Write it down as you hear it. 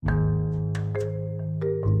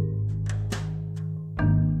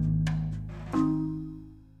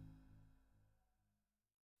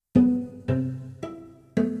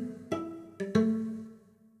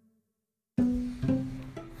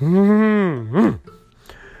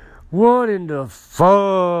What in the fuck?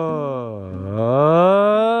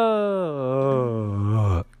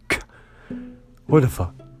 What the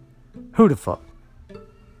fuck? Who the fuck?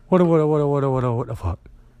 What the fuck?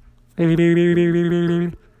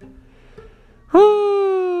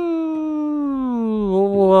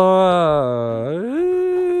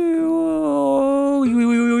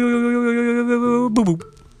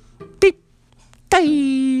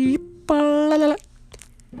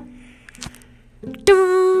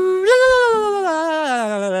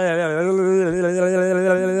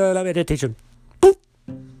 Meditation.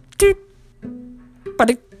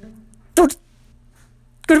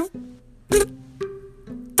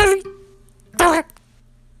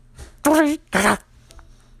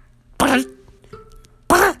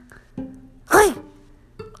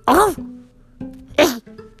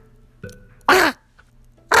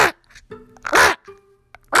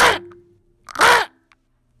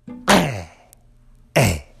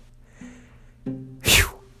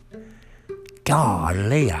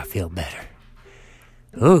 Golly, I feel better.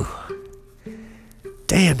 Ooh.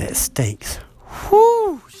 Damn, that stinks.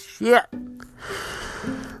 Whoo, shit.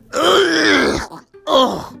 Oh.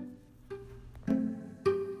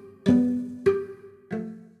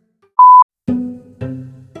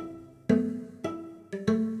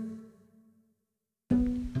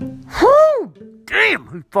 Whoo! Damn,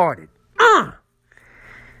 who farted?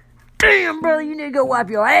 Damn, brother, you need to go wipe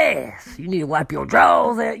your ass. You need to wipe your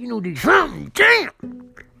drawers out. You need to do something. Damn.